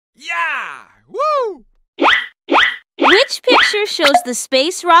Yeah! Woo! Which picture shows the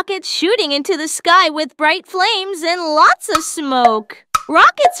space rocket shooting into the sky with bright flames and lots of smoke?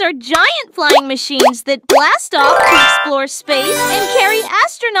 Rockets are giant flying machines that blast off to explore space and carry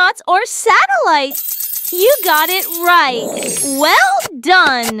astronauts or satellites. You got it right. Well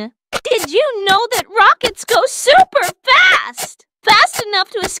done. Did you know that rockets go super fast? Fast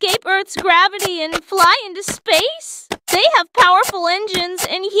enough to escape Earth's gravity and fly into space? They have powerful engines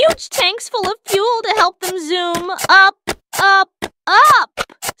and huge tanks full of fuel to help them zoom up, up, up.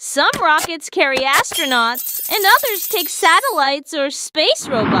 Some rockets carry astronauts, and others take satellites or space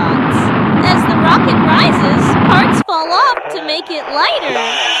robots. As the rocket rises, parts fall off to make it lighter.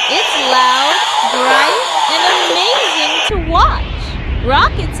 It's loud, bright, and amazing to watch.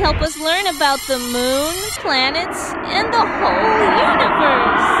 Rockets help us learn about the moon, planets, and the whole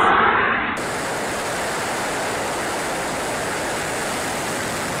universe.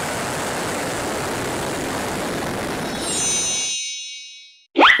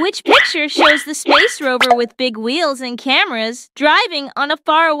 Which picture shows the space rover with big wheels and cameras driving on a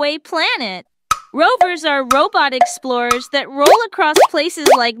faraway planet? Rovers are robot explorers that roll across places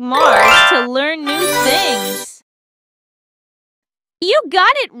like Mars to learn new things. You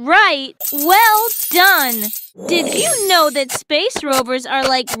got it right! Well done! Did you know that space rovers are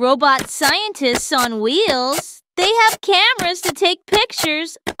like robot scientists on wheels? They have cameras to take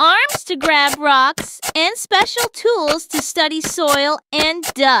pictures, arms to grab rocks, and special tools to study soil and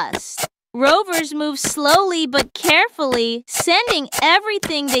dust. Rovers move slowly but carefully, sending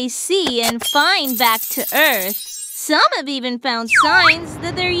everything they see and find back to Earth. Some have even found signs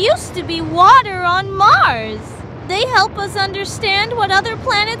that there used to be water on Mars. They help us understand what other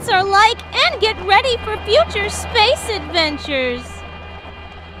planets are like and get ready for future space adventures.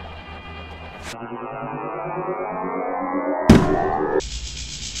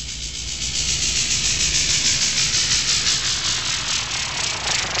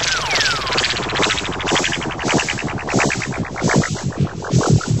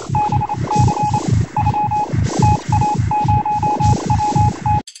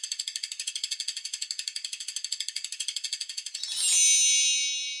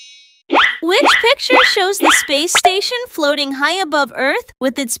 Which picture shows the space station floating high above Earth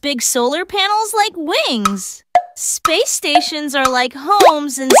with its big solar panels like wings? Space stations are like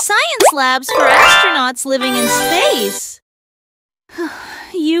homes and science labs for astronauts living in space.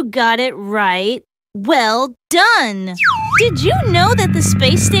 You got it right. Well done! Did you know that the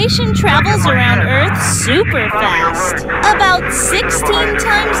space station travels around Earth super fast? About 16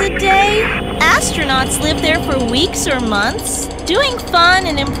 times a day? Astronauts live there for weeks or months, doing fun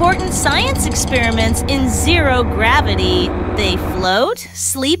and important science experiments in zero gravity. They float,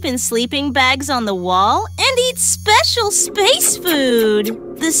 sleep in sleeping bags on the wall, and eat special space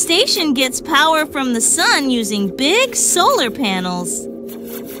food. The station gets power from the sun using big solar panels.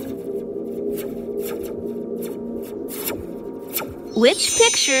 Which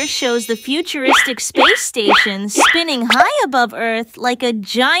picture shows the futuristic space station spinning high above Earth like a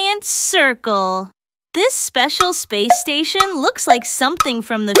giant circle? This special space station looks like something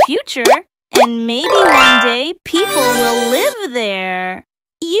from the future, and maybe one day people will live there.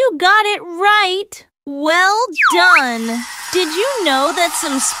 You got it right. Well done. Did you know that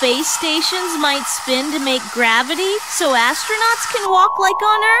some space stations might spin to make gravity so astronauts can walk like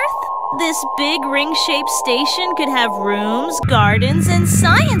on Earth? This big ring-shaped station could have rooms, gardens, and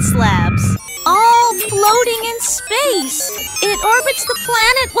science labs, all floating in space. It orbits the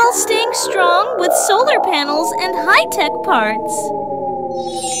planet while staying strong with solar panels and high-tech parts.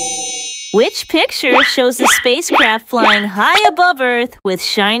 Which picture shows a spacecraft flying high above Earth with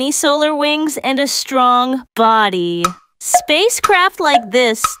shiny solar wings and a strong body? Spacecraft like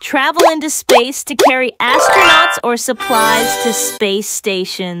this travel into space to carry astronauts or supplies to space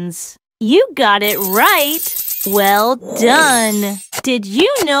stations. You got it right. Well done. Did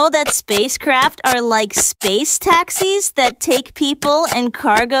you know that spacecraft are like space taxis that take people and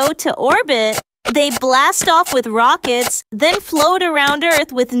cargo to orbit? They blast off with rockets, then float around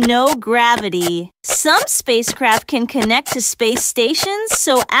Earth with no gravity. Some spacecraft can connect to space stations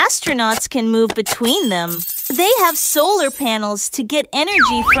so astronauts can move between them. They have solar panels to get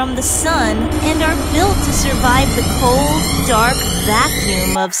energy from the sun and are built to survive the cold, dark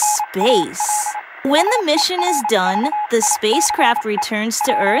vacuum of space. When the mission is done, the spacecraft returns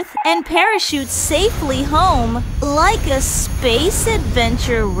to Earth and parachutes safely home, like a space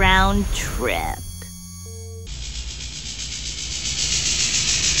adventure round trip.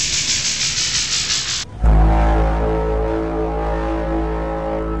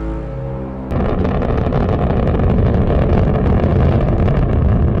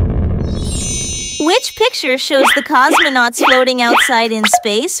 Which picture shows the cosmonauts floating outside in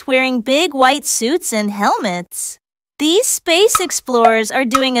space wearing big white suits and helmets? These space explorers are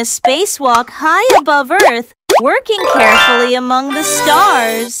doing a spacewalk high above Earth, working carefully among the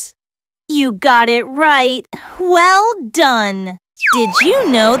stars. You got it right. Well done. Did you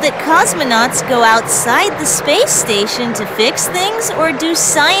know that cosmonauts go outside the space station to fix things or do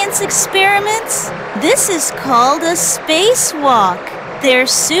science experiments? This is called a spacewalk. Their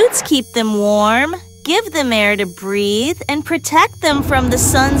suits keep them warm, give them air to breathe, and protect them from the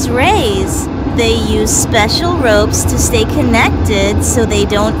sun's rays. They use special ropes to stay connected so they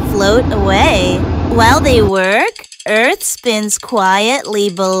don't float away. While they work, Earth spins quietly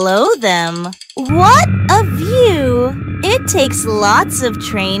below them. What a view! It takes lots of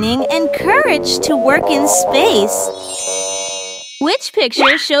training and courage to work in space. Which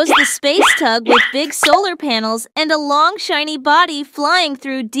picture shows the space tug with big solar panels and a long shiny body flying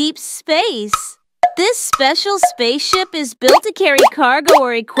through deep space? This special spaceship is built to carry cargo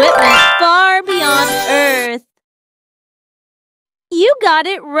or equipment far beyond Earth. You got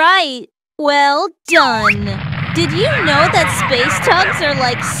it right. Well done. Did you know that space tugs are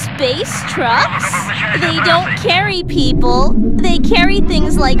like space trucks? They don't carry people. They carry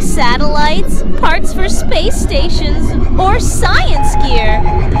things like satellites, parts for space stations, or science gear.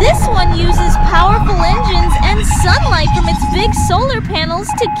 This one uses powerful engines and sunlight from its big solar panels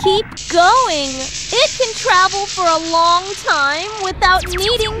to keep going. It can travel for a long time without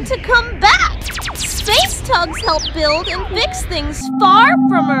needing to come back. Space tugs help build and fix things far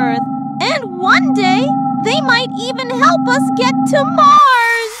from Earth. And one day, they might even help us get to Mars!